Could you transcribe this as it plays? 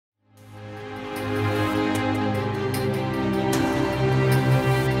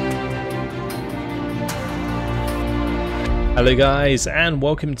Hello guys, and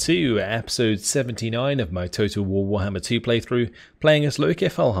welcome to episode 79 of my Total War Warhammer 2 playthrough, playing as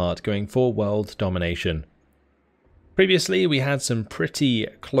Lokhir Fellheart, going for world domination. Previously we had some pretty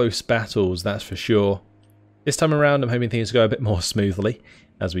close battles, that's for sure. This time around I'm hoping things go a bit more smoothly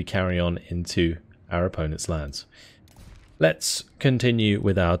as we carry on into our opponent's lands. Let's continue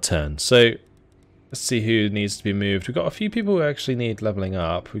with our turn. So let's see who needs to be moved. We've got a few people who actually need levelling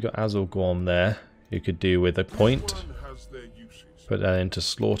up. We've got Azul Gorm there, who could do with a point. Put that into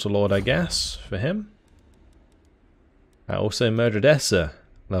Slaughterlord, I guess, for him. Also Murdredessa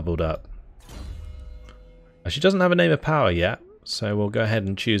leveled up. She doesn't have a name of power yet, so we'll go ahead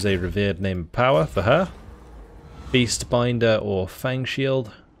and choose a revered name of power for her. Beastbinder or Fang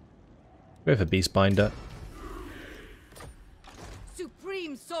Shield. Go for Beastbinder.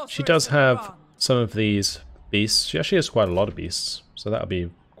 She does have some of these beasts. She actually has quite a lot of beasts, so that'll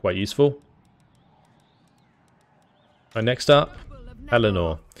be quite useful. Right, next up,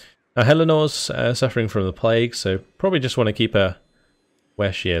 Eleanor. Now Eleanor's suffering from the plague, so probably just want to keep her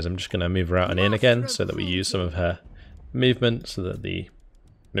where she is. I'm just going to move her out and in again so that we use some of her movement so that the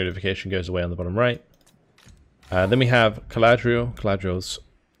notification goes away on the bottom right. Then we have Galadriel. Galadriel's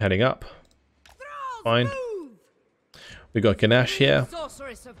heading up. Fine. We've got Ganesh here.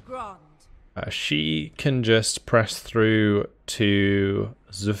 She can just press through to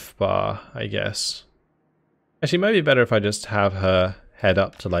Zufbar, I guess. Actually, it might be better if I just have her head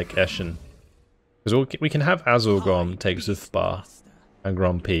up to, like, Eshin. Because we can have Azul Gorm take Zufbar and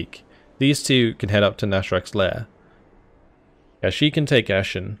Grom Peak. These two can head up to Nashrak's lair. Yeah, she can take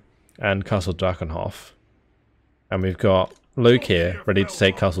Eshin and Castle Drakenhof. And we've got Lokhir ready to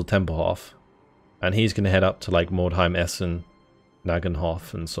take Castle Tempelhof. And he's going to head up to, like, Mordheim, Essen,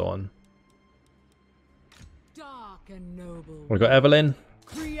 Nagenhof, and so on. We've got Evelyn.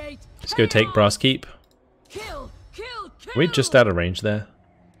 Let's go take Brass Keep. We're just out of range there.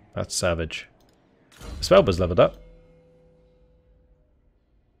 That's savage. Spellbuzz leveled up.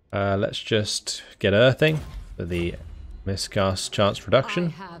 Let's just get Earthing for the miscast chance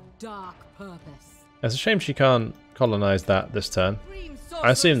reduction. It's a shame she can't colonize that this turn.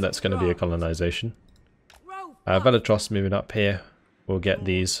 I assume that's going to be a colonization. Velatros moving up here. We'll get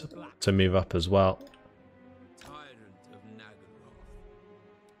these to move up as well.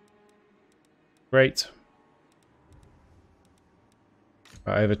 Great.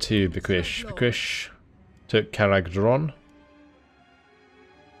 Right, over to Bequish. Bequish took Karagdron.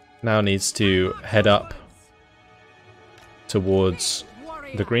 Now needs to head up towards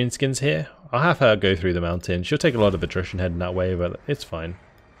the Greenskins here. I'll have her go through the mountain. She'll take a lot of attrition heading that way, but it's fine.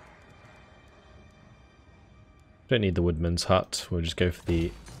 Don't need the Woodman's Hut. We'll just go for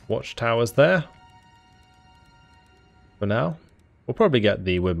the watchtowers there. For now. We'll probably get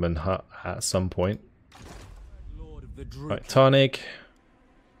the Woodman Hut at some point. Right, Tarnig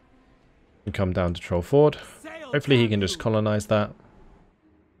can come down to Trollford. Hopefully he can just colonize that.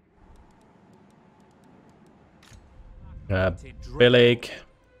 Billig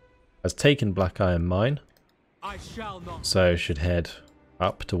has taken Black Iron Mine, so should head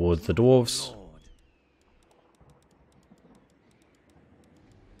up towards the dwarves.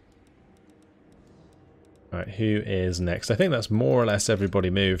 Right, who is next? I think that's more or less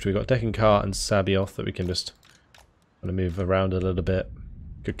everybody moved. We've got Dekinkar and Sabioth that we can just kind of move around a little bit.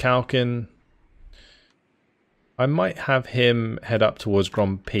 Kukalkin. I might have him head up towards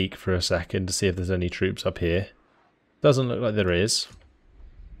Grom Peak for a second to see if there's any troops up here. Doesn't look like there is.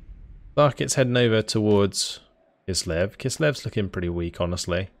 Tharkit's heading over towards Kislev. Kislev's looking pretty weak,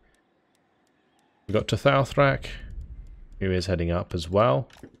 honestly. We've got Tothalthrak, who is heading up as well.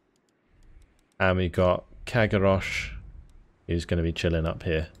 And we've got Kagarosh, who's going to be chilling up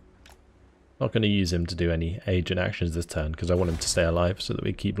here. Not going to use him to do any agent actions this turn because I want him to stay alive so that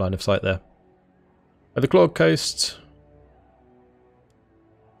we keep line of sight there. At the Clawed Coast,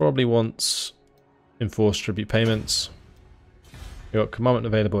 probably wants enforced tribute payments. We've got commandment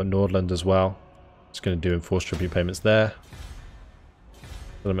available at Nordland as well. Just going to do enforced tribute payments there.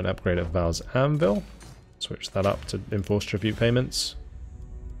 Element upgrade at Val's Anvil. Switch that up to enforced tribute payments.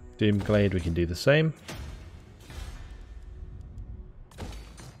 Doomglade, we can do the same.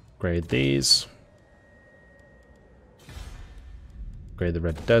 Upgrade these. Upgrade the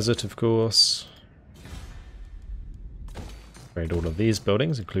Red Desert, of course. Upgrade all of these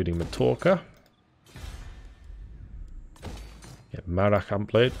buildings, including Matorka. Get Marak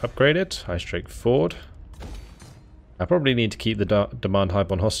upgraded. High Strike Ford. I probably need to keep the demand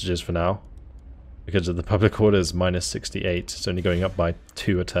hype on hostages for now, because of the public orders minus 68. It's only going up by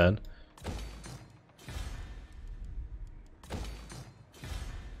 2 a turn.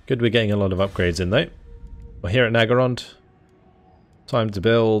 Good, we're getting a lot of upgrades in though. We're here at Nagarond. Time to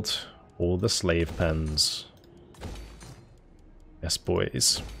build all the slave pens. Yes,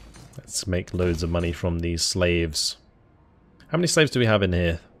 boys. Let's make loads of money from these slaves. How many slaves do we have in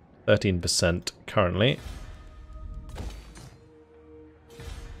here? 13% currently.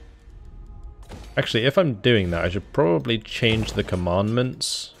 Actually, if I'm doing that, I should probably change the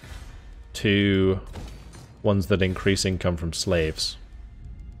commandments to ones that increase income from slaves.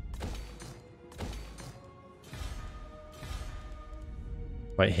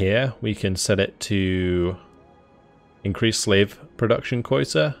 Right here, we can set it to increase slave production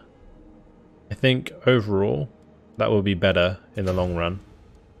quota. I think overall, that will be better in the long run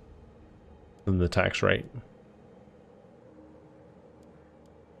than the tax rate.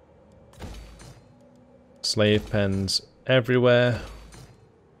 Slave pens everywhere.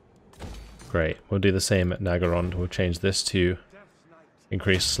 Great, we'll do the same at Nagorond. We'll change this to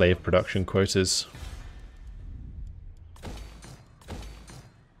increase slave production quotas.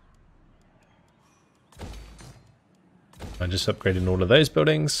 I just upgraded all of those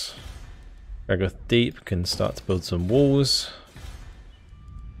buildings. Ragoth Deep can start to build some walls.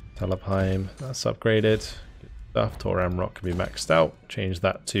 Talabheim, that's upgraded. Good stuff. Toram Rock can be maxed out. Change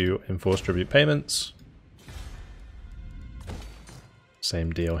that to enforced tribute payments.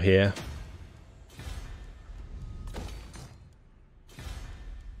 Same deal here.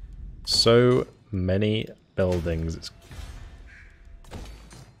 So many buildings.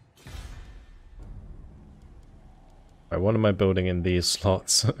 What am I building in these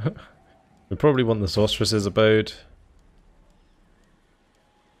slots? We probably want the Sorceress's Abode.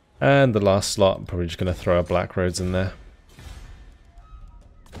 And the last slot, I'm probably just going to throw our Black Roads in there.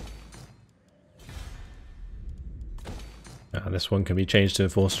 This one can be changed to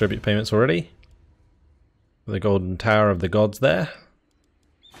enforced tribute payments already. The Golden Tower of the Gods there.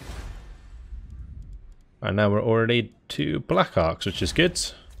 And now we're already to Black Arcs, which is good.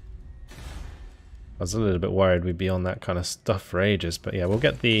 I was a little bit worried we'd be on that kind of stuff for ages, but yeah, we'll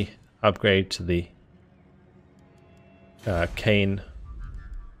get the upgrade to the cane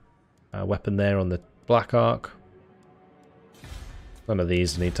weapon there on the Black Arc. None of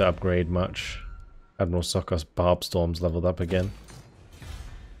these need to upgrade much. Admiral Sokos Barb Storm's leveled up again.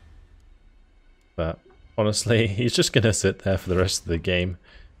 But honestly, he's just going to sit there for the rest of the game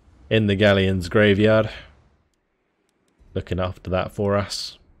in the Galleon's graveyard, looking after that for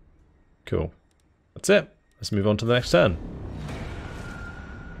us. Cool. That's it. Let's move on to the next turn.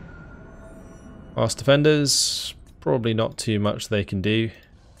 Arse Defenders, probably not too much they can do.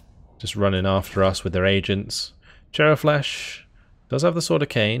 Just running after us with their agents. Cheroflesh does have the Sword of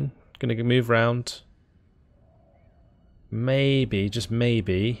Cain. Going to move round. Maybe, just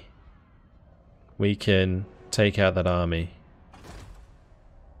maybe, we can take out that army.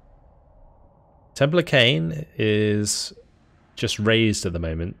 Temple of Cain is just raised at the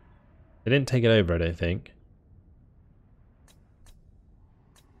moment. They didn't take it over, I don't think.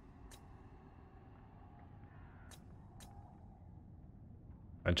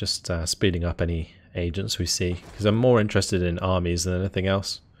 I'm just speeding up any agents we see, because I'm more interested in armies than anything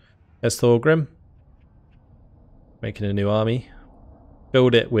else. There's Thorgrim, making a new army.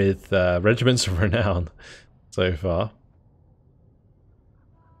 Build it with regiments of renown so far.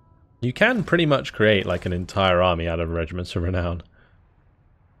 You can pretty much create like an entire army out of regiments of renown.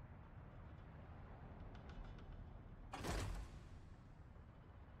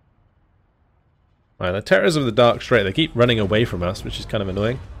 Right, the Terrors of the Dark Strait, they keep running away from us, which is kind of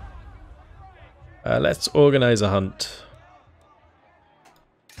annoying. Let's organize a hunt.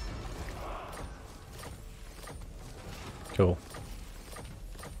 Cool.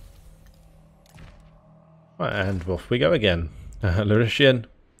 Right, and off we go again. Lauritian.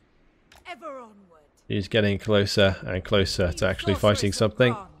 He's getting closer and closer to actually fighting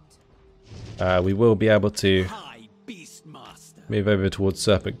something. We will be able to move over towards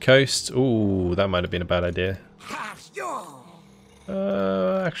Serpent Coast. Ooh, that might have been a bad idea.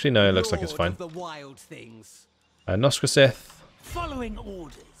 Actually, no, it looks like it's fine. Noscosith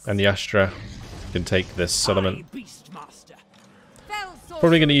and Yastra can take this settlement.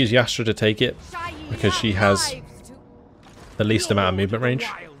 Probably going to use Yastra to take it because she has the least amount of movement range.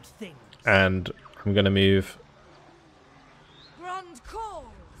 And I'm going to move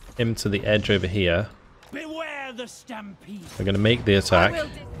him to the edge over here. Beware the stampede. We're going to make the attack.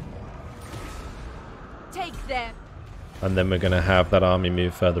 Take them. And then we're going to have that army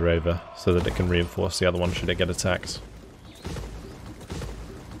move further over so that it can reinforce the other one should it get attacked.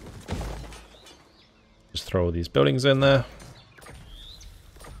 Just throw all these buildings in there.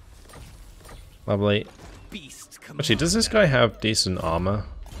 Lovely. Actually, does this guy have decent armor?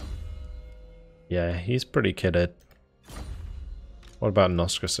 Yeah, he's pretty kitted. What about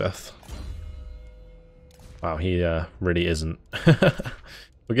Noscaseth? Wow, he really isn't.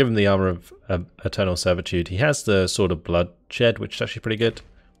 We'll give him the armor of eternal servitude. He has the sword of bloodshed, which is actually pretty good.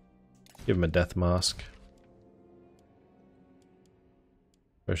 Give him a death mask.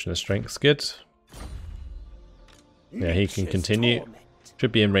 Potion of strength's good. Yeah, he can continue.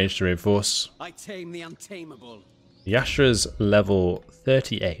 Should be in range to reinforce. I tame the untamable. Yashra's level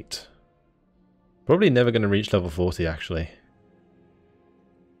 38. Probably never going to reach level 40 actually.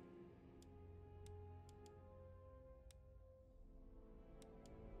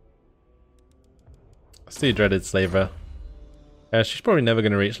 That's the dreaded slaver. She's probably never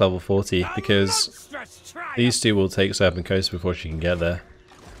going to reach level 40 because these two will take Serpent Coast before she can get there.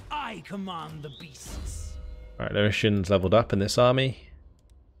 I command the beasts. Alright, Ocean's leveled up in this army.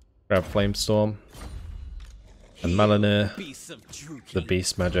 Grab Flamestorm. And Malinir, the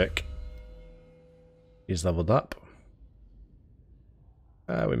beast magic. He's leveled up.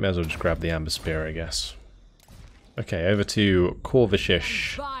 We may as well just grab the Amber Spear, I guess. Okay, over to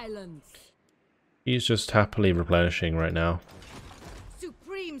Corvishish. He's just happily replenishing right now.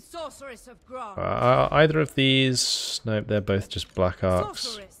 Supreme sorceress of Grog. Either of these? Nope, they're both just Black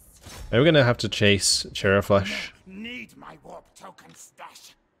Arcs. Now we're going to have to chase Cheraflesh. Need my warp token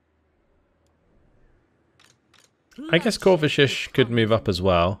stash. I guess Corvishish could move up as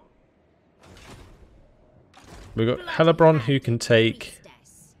well. We've got Helebron who can take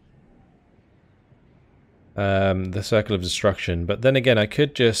the Circle of Destruction, but then again I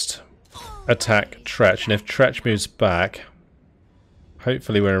could just attack Tretch, and if Tretch moves back,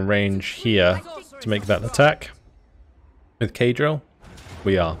 hopefully we're in range here to make that attack. With K-Drill,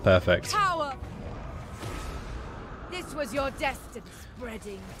 we are perfect. This was your destiny,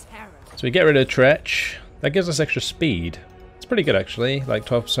 spreading terror. So we get rid of Tretch. That gives us extra speed. It's pretty good actually, like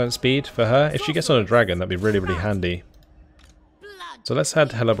 12% speed for her. If she gets on a dragon, that'd be really, really handy. So let's head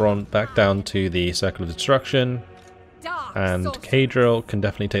Helebron back down to the Circle of Destruction. And K-Drill can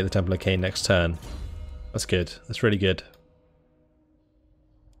definitely take the Temple of Cain next turn. That's good. That's really good.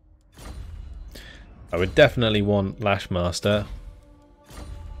 I would definitely want Lashmaster.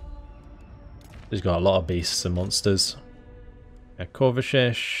 He's got a lot of beasts and monsters. Yeah,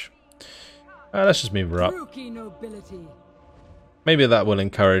 Corvishish. Let's just move her up. Maybe that will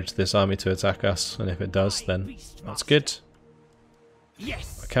encourage this army to attack us, and if it does, then that's good.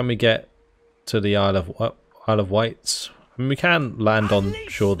 Can we get to the Isle of Wights? I mean, we can land on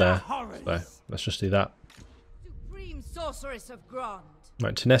shore there, so let's just do that.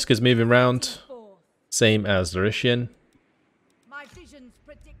 Right, Teneska's moving round, same as Larishian.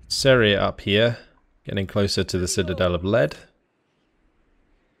 Seria up here, getting closer to the Citadel of Lead.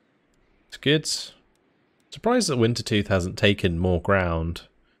 It's good. Surprised that Wintertooth hasn't taken more ground,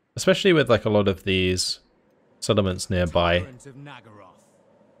 especially with like a lot of these settlements nearby.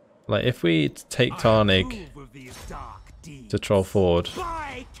 Like if we take Tarnig to Troll Ford,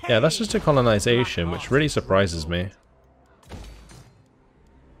 yeah, that's just a colonization, which really surprises me.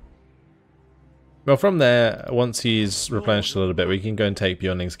 Well, from there, once he's replenished a little bit, we can go and take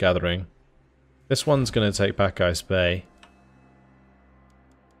Bjorning's Gathering. This one's going to take Packeyes Bay.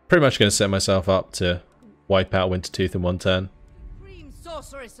 Pretty much going to set myself up to wipe out Wintertooth in one turn.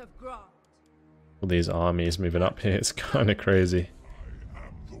 All these armies moving up here, it's kind of crazy.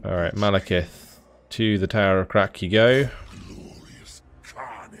 Alright, Malekith, to the Tower of Crack you go.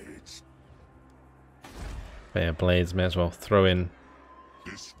 Yeah, Blades, may as well throw in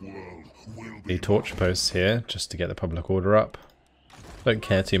the torch posts here, just to get the public order up. Don't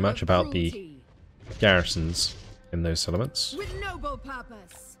care too much about the garrisons in those settlements.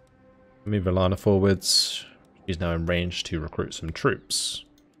 Move Alana forwards. She's now in range to recruit some troops.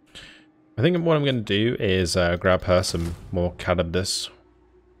 I think what I'm going to do is grab her some more Calibdus.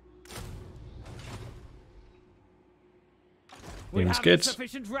 Seems good.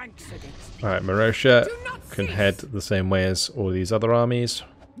 Alright, Marosha can head the same way as all these other armies.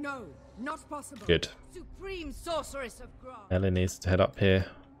 Good. Ellie needs to head up here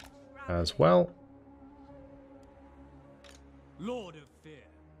as well.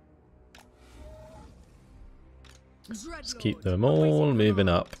 Let's keep them all moving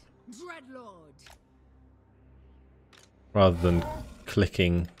up. Rather than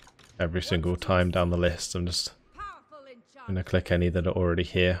clicking every single time down the list, I'm just going to click any that are already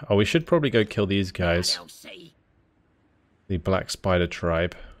here. Oh, we should probably go kill these guys. The Black Spider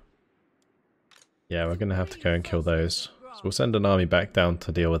Tribe. Yeah, we're going to have to go and kill those. So we'll send an army back down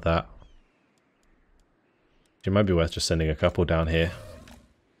to deal with that. It might be worth just sending a couple down here,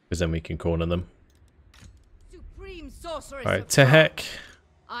 because then we can corner them. Alright, Tehek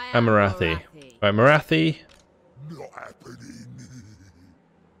and Marathi. Alright, Marathi.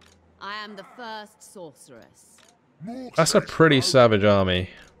 I am the first sorceress. That's a pretty savage army.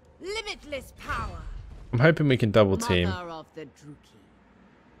 Limitless power. I'm hoping we can double team, Mother of the Druki.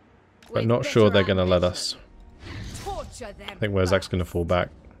 but With not sure bitter they're going to let ambition, us. Torture them. I think Werzak's going to first. fall back.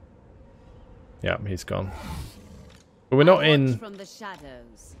 Yeah, he's gone. But we're not I watch in... from the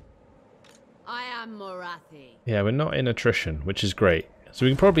shadows. I am Morathi. Yeah, we're not in attrition, which is great. So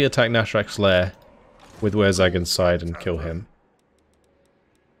we can probably attack Nashrak's lair with Werzag inside and kill him.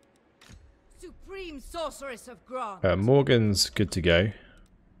 Supreme sorceress of Gron. Morgan's good to go.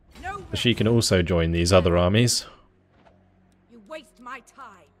 No But she can also join these other armies. You waste my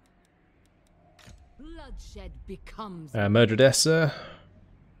time. Bloodshed becomes Murdredessa.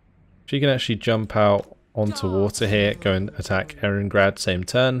 She can actually jump out onto water here, go and attack Erengrad same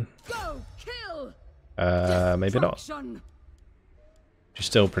turn. go kill. Maybe not. Destruction. She's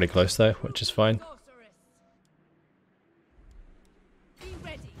still pretty close though, which is fine. Sorceress. Be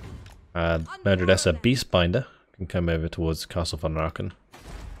ready. Murdredessa Beastbinder can come over towards Castle von Raken.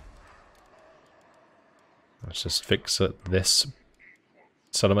 Let's just fix this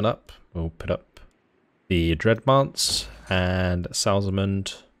settlement up. We'll put up the Dreadmance and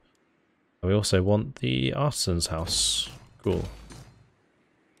Salzamund. We also want the Artisan's House. Cool.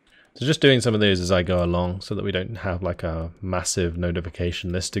 So just doing some of those as I go along so that we don't have like a massive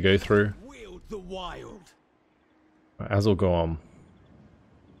notification list to go through. Wield the wild. As will go on.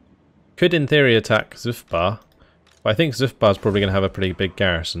 Could in theory attack Zufbar, but I think Zufbar's probably going to have a pretty big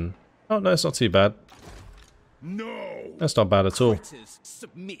garrison. Oh no, it's not too bad. No. That's not bad at all. Critters,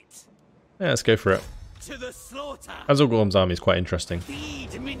 submit Yeah, let's go for it. to the slaughter. Azulgorm's army is quite interesting.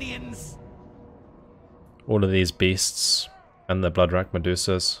 Feed minions. All of these beasts and the Bloodrack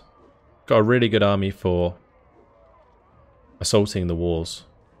Medusas. Got a really good army for assaulting the walls.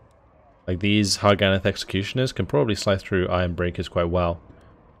 Like these Harganeth Executioners can probably slide through Iron Breakers quite well.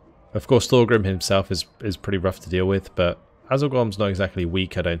 Of course, Thorgrim himself is pretty rough to deal with, but Azulgorm's not exactly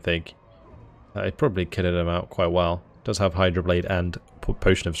weak, I don't think. It probably kitted him out quite well. Does have Hydra Blade and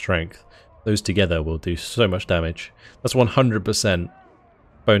Potion of Strength. Those together will do so much damage. That's 100%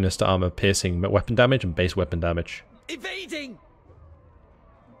 bonus to armor piercing weapon damage and base weapon damage. Evading.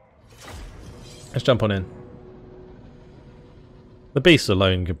 Let's jump on in. The beasts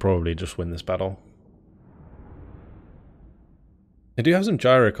alone could probably just win this battle. They do have some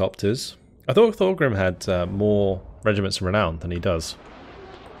gyrocopters. I thought Thorgrim had more regiments of renown than he does.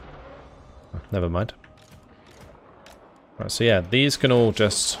 Never mind. Right, so yeah, these can all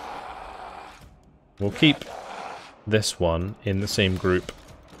just... We'll keep this one in the same group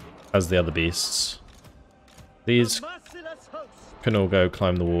as the other beasts. These can all go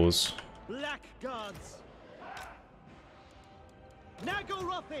climb the walls. Black guards.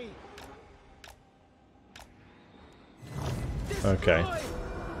 Nagorothi. Okay.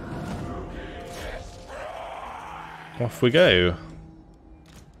 Off we go.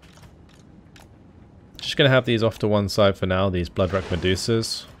 Just gonna have these off to one side for now, these Bloodrack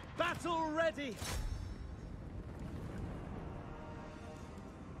Medusas. Battle ready.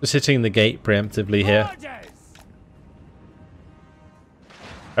 Just hitting the gate preemptively here. Orders.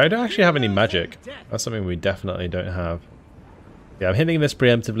 I don't actually have any magic. That's something we definitely don't have. Yeah, I'm hitting this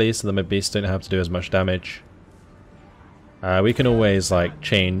preemptively so that my beasts don't have to do as much damage. We can always like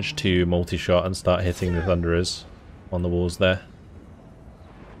change to multi-shot and start hitting the Thunderers on the walls there.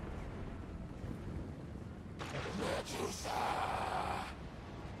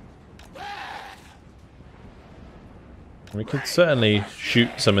 We could certainly shoot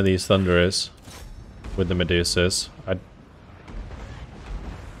some of these Thunderers with the Medusas. I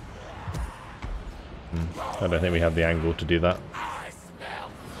don't think we have the angle to do that.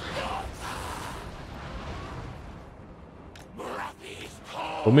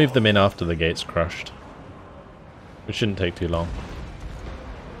 We'll move them in after the gate's crushed. Which shouldn't take too long.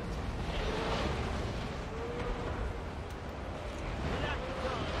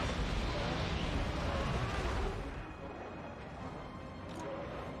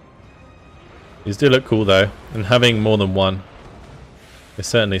 These do look cool though, and having more than one is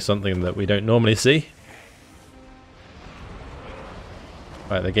certainly something that we don't normally see.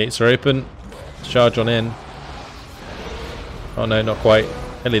 Right, the gates are open. Let's charge on in. Oh no, not quite.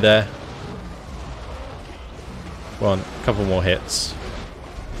 Nearly there. Come on, a couple more hits.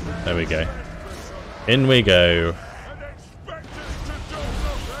 There we go. In we go.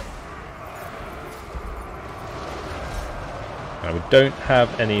 Now, we don't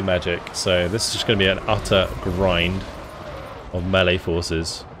have any magic, so this is just going to be an utter grind of melee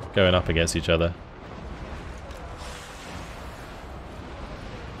forces going up against each other.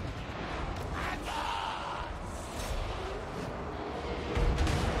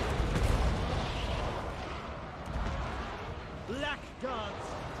 gods.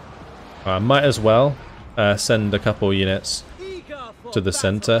 I might as well send a couple units Eager for to the battle.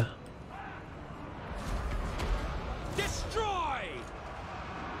 center. Destroy!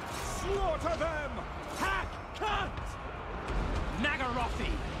 Slaughter them! Hack! Cut!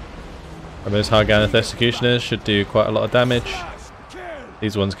 Nagarothi! And those Harganeth Executioners should do quite a lot of damage. First kill!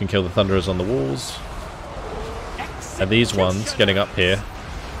 These ones can kill the Thunderers on the walls. And these ones, getting up here,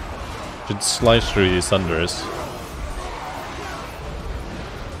 should slice through these Thunderers.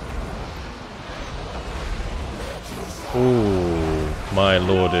 Ooh, my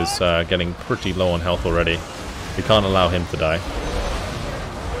lord is getting pretty low on health already. We can't allow him to die.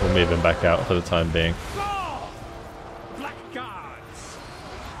 We'll move him back out for the time being. Fall! Blackguards!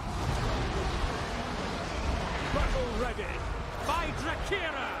 Battle ready! By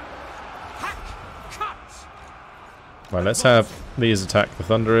Drakira! Hack! Cut! Right, let's have these attack the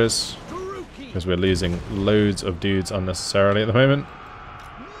Thunderers, Druki! because we're losing loads of dudes unnecessarily at the moment.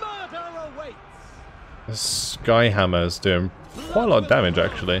 Murder awaits! The Skyhammer's doing quite a lot of damage,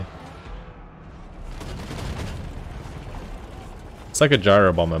 actually. It's like a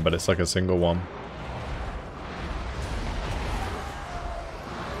gyro bomber, but it's like a single one.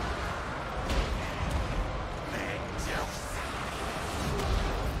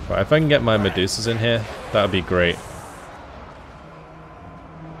 Right, if I can get my Medusas in here, that would be great.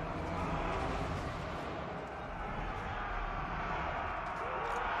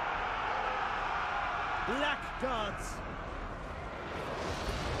 Blackguards!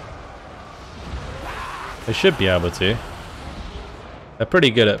 They should be able to. They're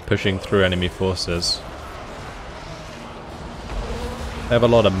pretty good at pushing through enemy forces. They have a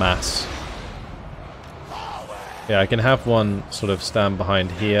lot of mass. Yeah, I can have one sort of stand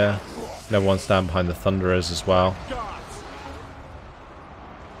behind here. And have one stand behind the Thunderers as well. Guards!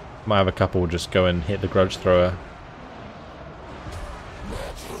 Might have a couple just go and hit the Grudge Thrower.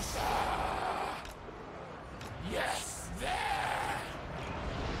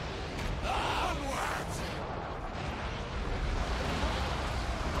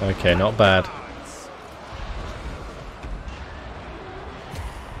 Okay, not bad.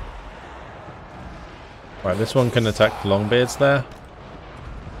 Right, this one can attack the Longbeards there.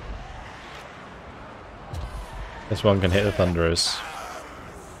 This one can hit the Thunderers.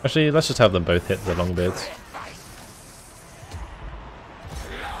 Actually, let's just have them both hit the Longbeards.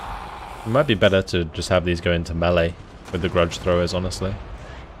 It might be better to just have these go into melee with the Grudge Throwers, honestly.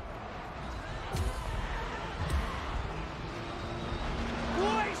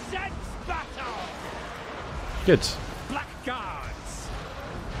 Good. Blackguards!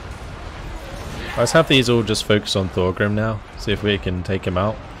 Let's have these all just focus on Thorgrim now. See if we can take him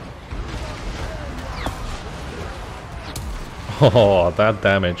out. Oh, that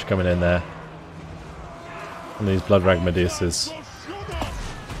damage coming in there. And these Blood Rag Medusas.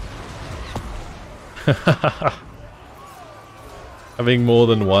 Having more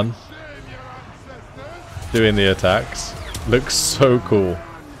than one doing the attacks looks so cool.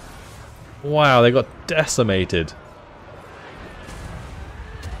 Wow, they got decimated.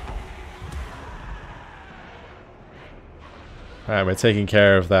 Alright, we're taking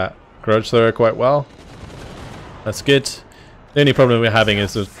care of that Grudge Thrower quite well. That's good. The only problem we're having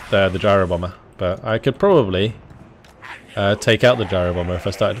is the Gyro Bomber. But I could probably take out the Gyro Bomber if I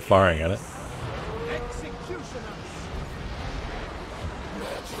started firing at it.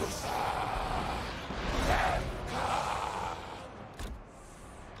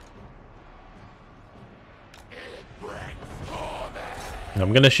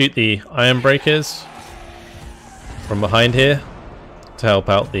 I'm going to shoot the Iron Breakers from behind here to help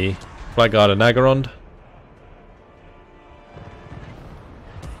out the Blackguard and Nagarond.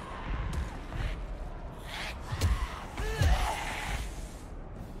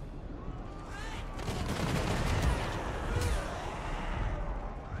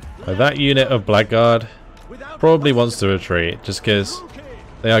 That unit of Blackguard probably wants to retreat just because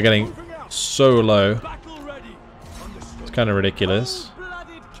they are getting so low. It's kind of ridiculous.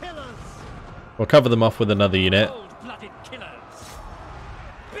 We'll cover them off with another unit.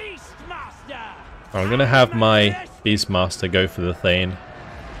 I'm going to have my Beastmaster go for the Thane.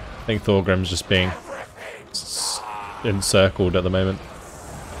 I think Thorgrim's just being encircled at the moment.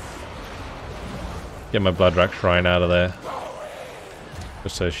 Get my Bloodrak Shrine out of there.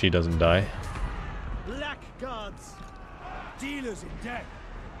 Just so she doesn't die. Blackguards! Dealers in death!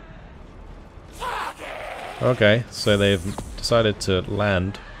 Okay, so they've decided to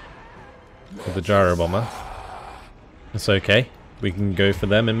land with the Gyro Bomber. It's okay. We can go for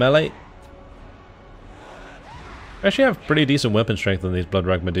them in melee. We actually have pretty decent weapon strength on these Blood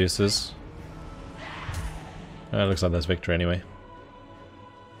Rag Medusas. It looks like there's victory anyway.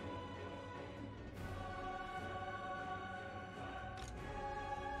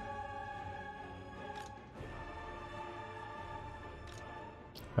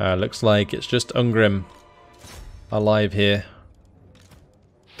 Looks like it's just Ungrim alive here.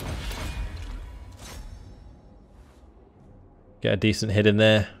 Get a decent hit in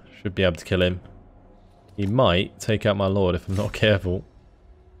there. Should be able to kill him. He might take out my lord if I'm not careful.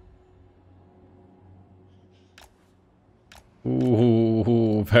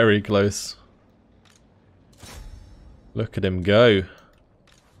 Ooh, very close. Look at him go.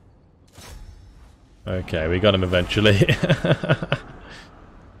 Okay, we got him eventually.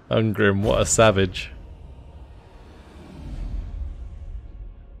 Ungrim, what a savage.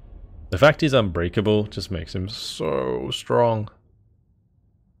 The fact he's unbreakable just makes him so strong.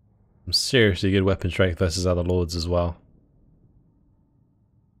 Some seriously good weapon strength versus other lords as well.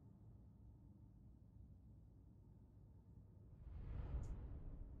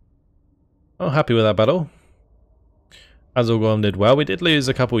 Oh, happy with that battle. Azulgorm did well. We did lose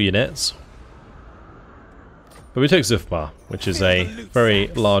a couple units. But we took Zufbar, which is a very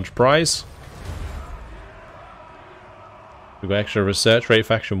large prize. We've got extra research rate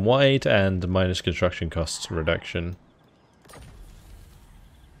faction wide and minus construction costs reduction.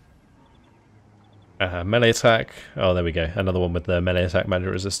 Melee attack. Oh, there we go. Another one with the melee attack, magic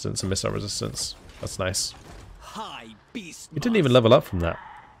resistance and missile resistance. That's nice. We didn't even level up from that.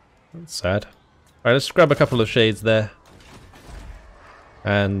 That's sad. Alright, let's grab a couple of shades there.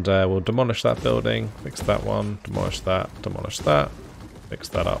 And we'll demolish that building, fix that one, demolish that, fix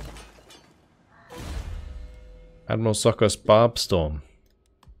that up. Admiral Sokos Barbstorm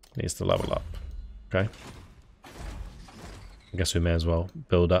needs to level up. Okay. I guess we may as well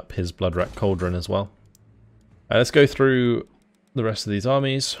build up his Bloodrat Cauldron as well. Let's go through the rest of these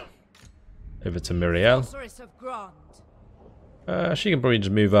armies. Over to Miriel. She can probably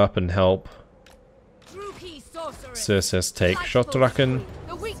just move up and help Circes take Shotraken.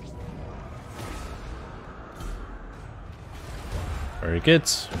 Very good.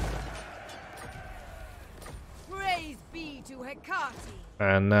 Praise be to Hecate.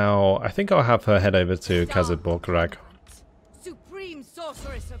 And now I think I'll have her head over to Khazad Borkarag. Supreme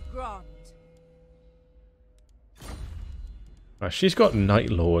sorceress of Grond. She's got Night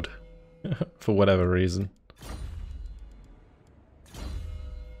Lord for whatever reason.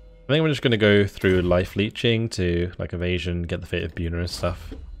 I think we're just going to go through life leeching to like evasion, get the fate of Buna and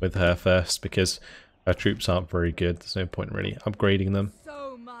stuff with her first because her troops aren't very good. There's no point really upgrading them.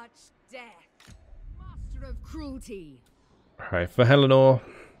 So much death. Master of cruelty. Alright, for Helenor,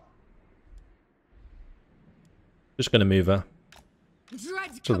 just going to move her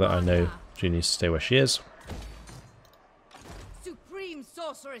so that I know she needs to stay where she is. Supreme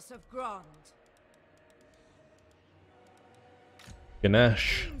sorceress of Grond.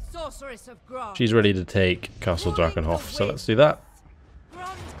 Ganesh. Sorceress of Grond. She's ready to take Castle Drakenhof, so let's do that.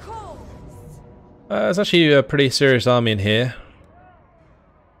 There's actually a pretty serious army in here.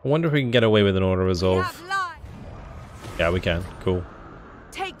 I wonder if we can get away with an Order of Resolve. Yeah, we can. Cool.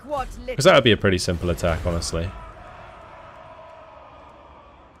 Because that would be a pretty simple attack, honestly.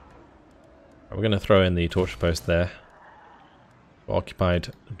 We're going to throw in the torture post there.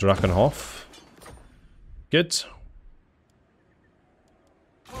 Occupied Drakenhof. Good.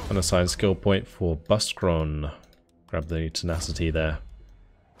 Unassigned skill point for Buskron. Grab the tenacity there.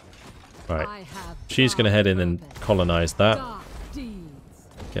 Right. She's going to head in and colonize that.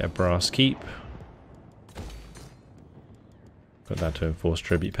 Get a brass keep. Put that to enforce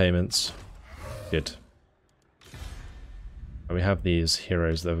tribute payments. Good. And we have these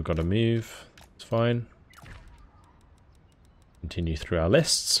heroes that we've got to move. It's fine. Continue through our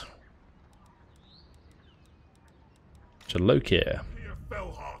lists. To Lokhir.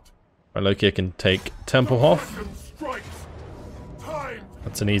 Lokhir can take Templehof.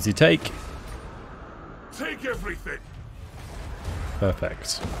 That's an easy take. Take everything.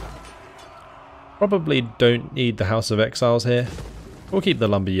 Perfect. Probably don't need the House of Exiles here. We'll keep the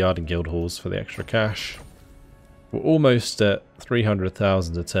Lumberyard and Guild Halls for the extra cash. We're almost at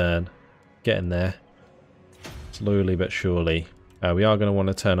 300,000 a turn. Getting there. Slowly but surely. We are going to want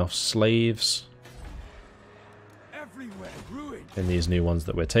to turn off slaves in these new ones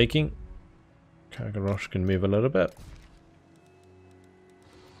that we're taking. Kagarosh can move a little bit.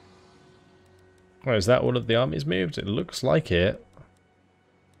 Oh, is that all of the armies moved? It looks like it.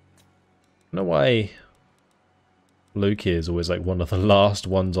 I don't know why Loki is always like one of the last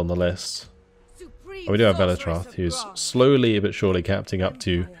ones on the list. Oh, we do have Velatroth, who's slowly but surely capting up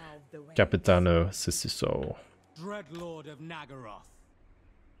to Capitano Sisiso. Dreadlord of Nagaroth.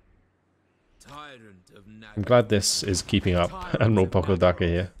 Tyrant of Nagaroth. I'm glad this is keeping up. Admiral Pokodaka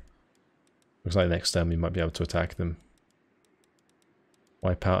here. Looks like next time we might be able to attack them.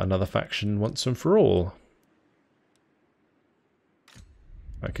 Wipe out another faction once and for all.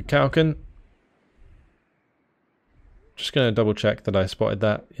 Right, Kukulkan. Just going to double check that I spotted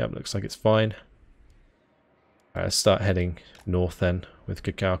that. Yep, looks like it's fine. Alright, let's start heading north then with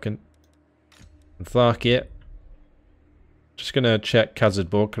Kukulkan. And Tharkiet. Just going to check Khazad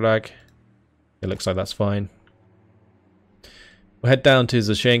Borkarag. It looks like that's fine. We'll head down to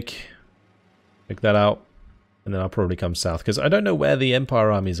Zashenk. Check that out. And then I'll probably come south. Because I don't know where the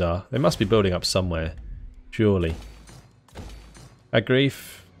Empire armies are. They must be building up somewhere. Surely.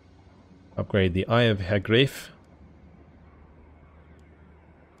 Agrif. Upgrade the Eye of Agrif.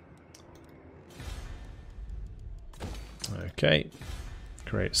 Okay.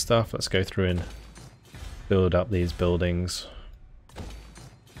 Great stuff. Let's go through and build up these buildings.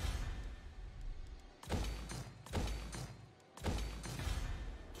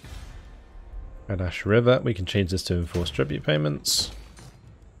 Adash River. We can change this to enforce tribute payments.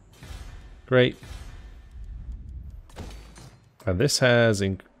 Great. And this has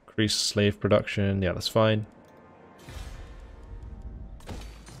increased slave production. Yeah, that's fine.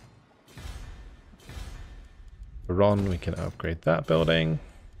 Ron, we can upgrade that building.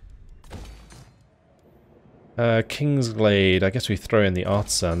 Kingsglade. I guess we throw in the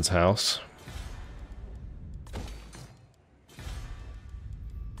Artisan's house.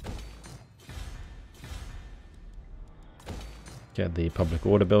 Get the public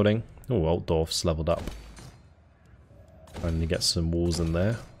order building. Oh, Altdorf's leveled up. Finally get some walls in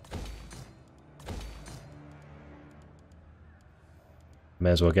there.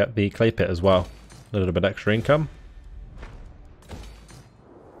 May as well get the clay pit as well. A little bit extra income.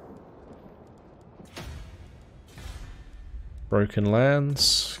 Broken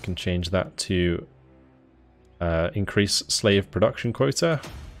lands. Can change that to increase slave production quota.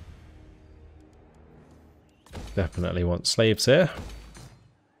 Definitely want slaves here.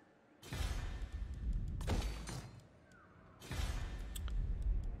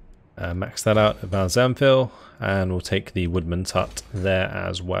 Max that out at Val Zamfil, and we'll take the Woodman's Hut there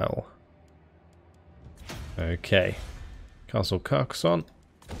as well. Okay. Castle Carcassonne.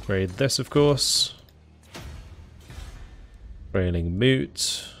 Upgrade this, of course. Railing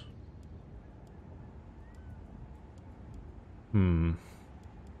Moot. Don't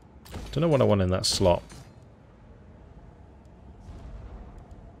know what I want in that slot.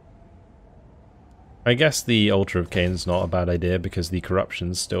 I guess the Altar of Cain's not a bad idea because the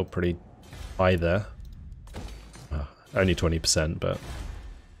corruption's still pretty high there. Only 20%, but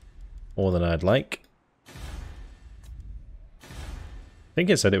more than I'd like. I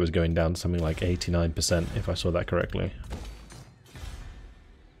think it said it was going down to something like 89%, if I saw that correctly.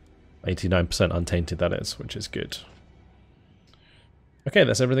 89% untainted, that is, which is good. Okay,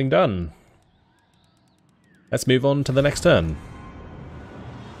 that's everything done. Let's move on to the next turn.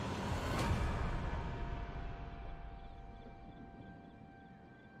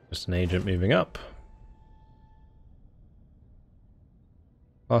 Just an agent moving up.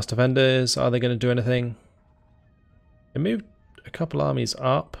 Last defenders, are they going to do anything? They moved a couple armies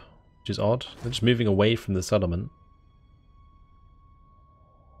up, which is odd. They're just moving away from the settlement.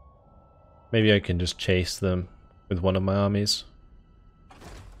 Maybe I can just chase them with one of my armies.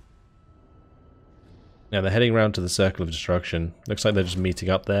 Now they're heading around to the Circle of Destruction. Looks like they're just meeting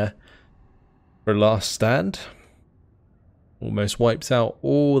up there for a last stand. Almost wipes out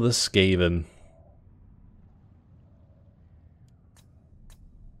all the Skaven.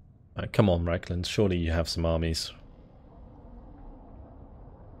 Right, come on, Reckland. Surely you have some armies.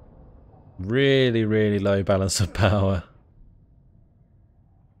 Really, really low balance of power.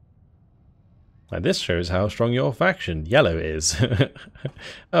 Like, this shows how strong your faction, yellow, is.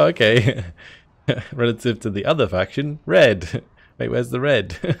 Oh, okay. Relative to the other faction, red. Wait, where's the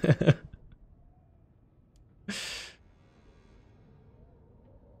red?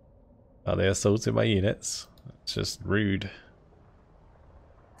 Are they assaulting my units? It's just rude.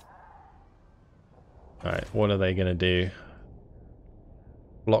 Alright, what are they going to do?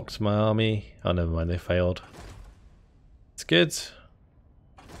 Blocked my army. Oh, never mind, they failed. It's good.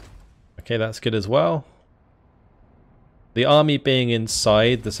 Okay, that's good as well. The army being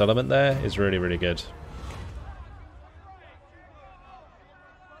inside the settlement there is really, really good.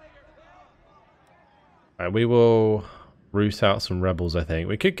 Alright, we will root out some rebels, I think.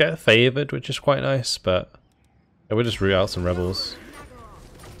 We could get favoured, which is quite nice, but we'll just root out some rebels.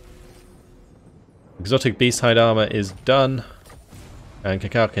 Exotic Beast Hide Armor is done, and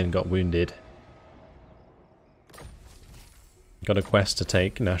Kukulkan got wounded. Got a quest to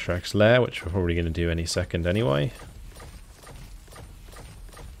take Nashrak's Lair, which we're probably going to do any second anyway.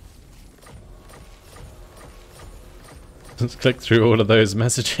 Let's click through all of those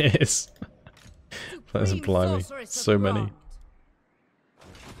messages. That's blimey, so many.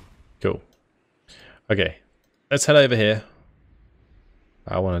 Cool. Okay, let's head over here.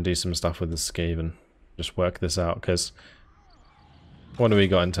 I want to do some stuff with the Skaven. Just work this out, because what do we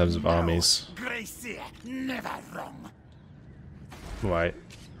got in terms of armies? Never wrong. Right.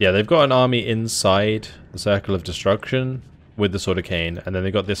 Yeah, they've got an army inside the Circle of Destruction with the Sword of Cain, and then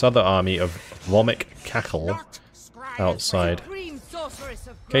they've got this other army of Vomic Cackle outside.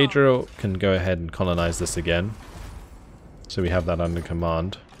 Kadriel can go ahead and colonize this again. So we have that under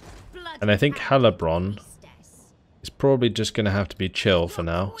command. And I think Halabron is probably just going to have to be chill for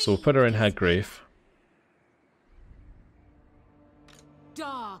now. So we'll put her in Hagreef.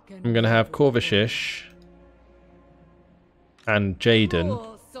 I'm going to have Corvishish and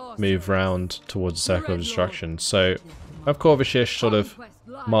Jaden move round towards the Circle of Destruction. So have Corvishish sort of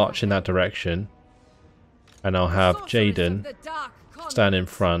march in that direction. And I'll have Jaden stand in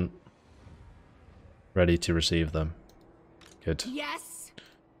front, ready to receive them. Good. Yes.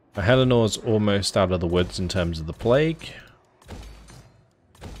 Helenor's almost out of the woods in terms of the plague.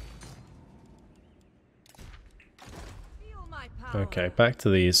 Okay, back to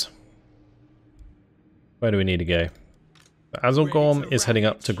these. Where do we need to go? Azulgorm is heading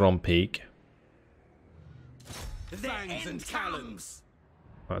up to Grom Peak.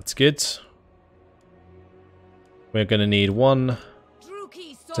 That's good. We're going to need one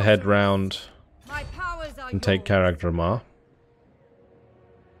to head round and take Karagdramar.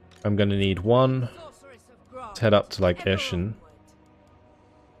 I'm going to need one to head up to like Ishin.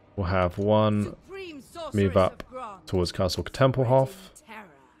 We'll have one move up towards Castle Tempelhof.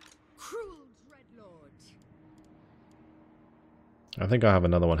 I think I have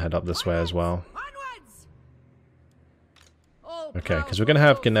another one head up this way as well. Okay, because we're going to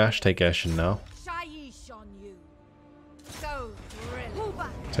have Ganesh take Ishin now.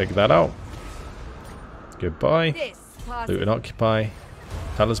 Take that out. Goodbye. Loot and Occupy.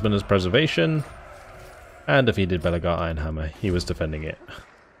 Talisman as Preservation. And defeated Belagar Ironhammer. He was defending it.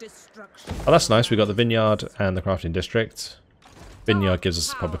 Oh, that's nice. We got the Vineyard and the Crafting District. Vineyard gives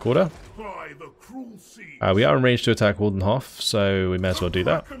us public order. We are in range to attack Waldenhof, so we may as well do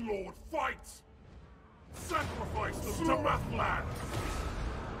that.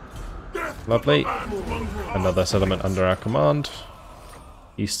 Lovely. Another settlement under our command.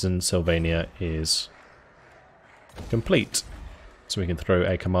 Eastern Sylvania is complete. So we can throw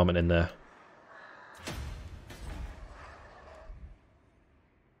a commandment in there.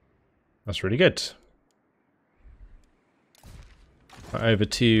 That's really good. Over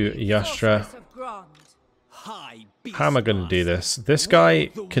to Yastra. How am I going to do this? This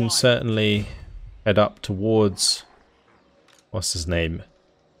guy can certainly head up towards... What's his name?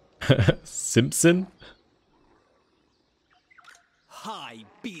 Simpson?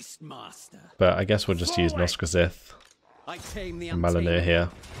 But I guess we'll just use Noscosith and Malinur here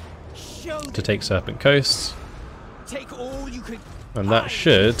to take Serpent Coast. And that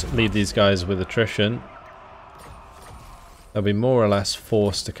should leave these guys with attrition. They'll be more or less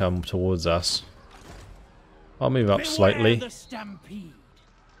forced to come towards us. I'll move up slightly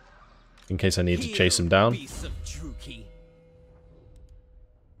in case I need to chase them down.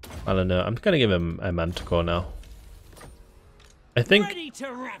 I don't know, I'm going to give him a Manticore now. I think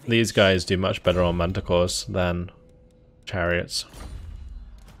these guys do much better on Manticores than chariots.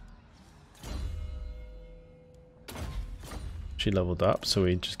 She leveled up, so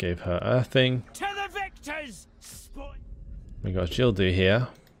we just gave her Earthing. We got Jildu here.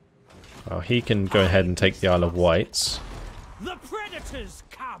 Oh, he can go ahead and take the Isle of Wights. The predators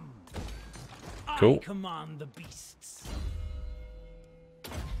come. Cool. I command the beasts.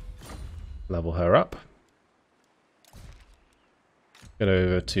 Level her up. Get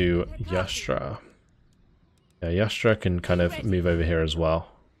over to Yastra. Yeah, Yastra can kind of move over here as well.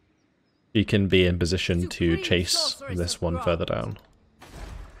 He can be in position to chase this one further down.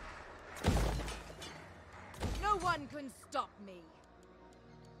 No one can stop me.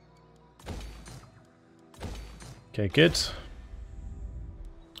 Okay, good.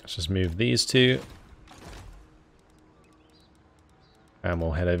 Let's just move these two. And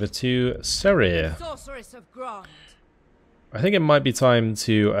we'll head over to Serir. I think it might be time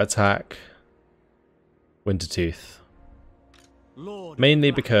to attack Wintertooth.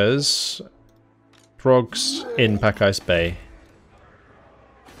 Mainly because Throg's in Pack Ice Bay.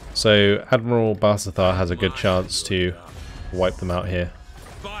 So Admiral Balthazar has a good chance to wipe them out here.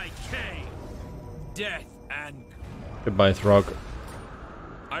 By Cain, death and Goodbye, Throg.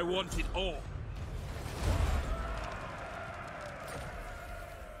 I want it all.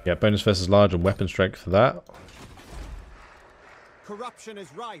 Yeah, bonus versus large and weapon strength for that. Corruption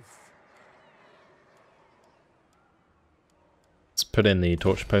is rife. Let's put in the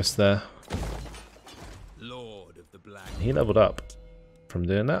torture post there. Lord of the Black. He leveled up from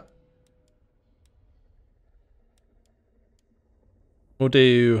doing that. We'll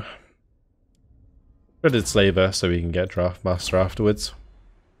do Dreaded Slaver so we can get Draft Master afterwards.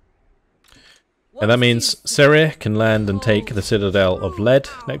 And that means Syria can land and take the Citadel of Lead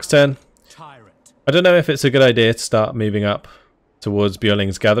next turn. I don't know if it's a good idea to start moving up towards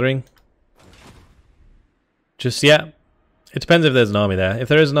Bjorling's Gathering just yet. It depends if there's an army there. If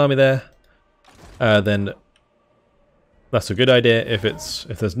there is an army there, then that's a good idea. If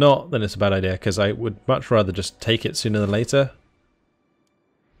there's not, then it's a bad idea, because I would much rather just take it sooner than later.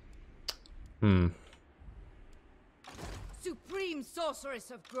 Supreme Sorceress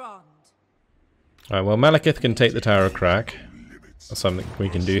of Grond. Alright, well, Malekith can take the Tower of Crag. That's something we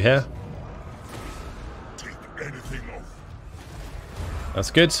can do here. That's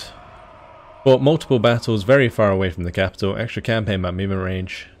good. Fought multiple battles very far away from the capital. Extra campaign map movement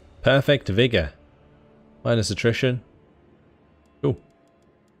range. Perfect vigor. Minus attrition. Cool.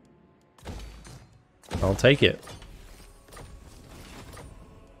 I'll take it.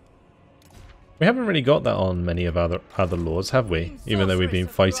 We haven't really got that on many of other lords, have we? Even though we've been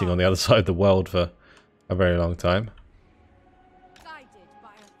fighting on the other side of the world for a very long time.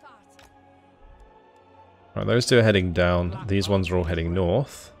 Right, those two are heading down. These ones are all heading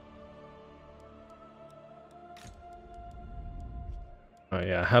north. Oh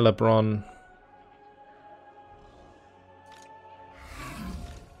yeah, Helebron.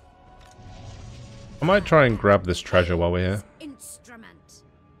 I might try and grab this treasure while we're here.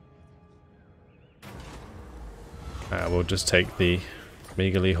 We'll just take the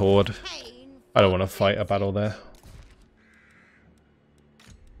meagerly horde. I don't want to fight a battle there.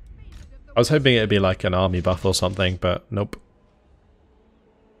 I was hoping it'd be like an army buff or something, but nope.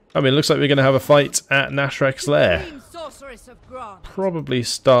 I mean, it looks like we're going to have a fight at Nashrek's lair. Probably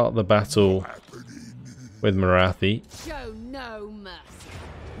start the battle with Marathi. Show no mercy.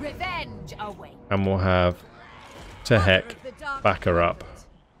 Revenge awaits. And we'll have Tehek back her up.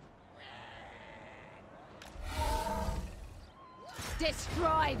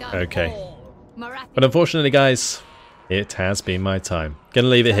 Destroy them okay. all. But unfortunately, guys, it has been my time. Gonna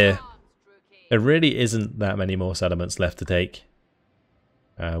leave it here. There really isn't that many more settlements left to take.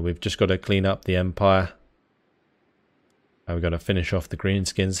 We've just got to clean up the Empire. We've got to finish off the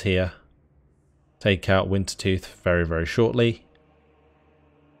Greenskins here. Take out Wintertooth very, very shortly.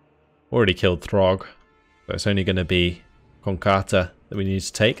 Already killed Throg. So it's only going to be Konkata that we need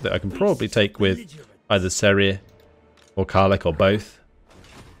to take. That I can probably take with either Serir or Karlach or both.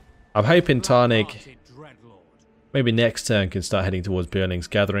 I'm hoping Tarnig maybe next turn can start heading towards Bjorling's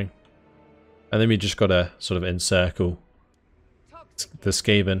Gathering. And then we just got to sort of encircle the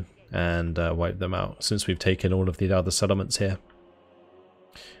Skaven and wipe them out, since we've taken all of the other settlements here.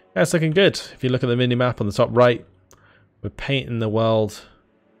 Yeah, it's looking good. If you look at the mini-map on the top right, we're painting the world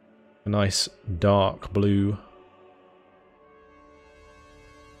a nice dark blue.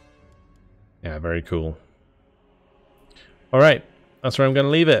 Yeah, very cool. Alright, that's where I'm going to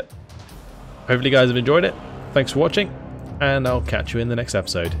leave it. Hopefully you guys have enjoyed it. Thanks for watching, and I'll catch you in the next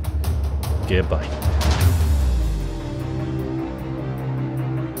episode. Goodbye.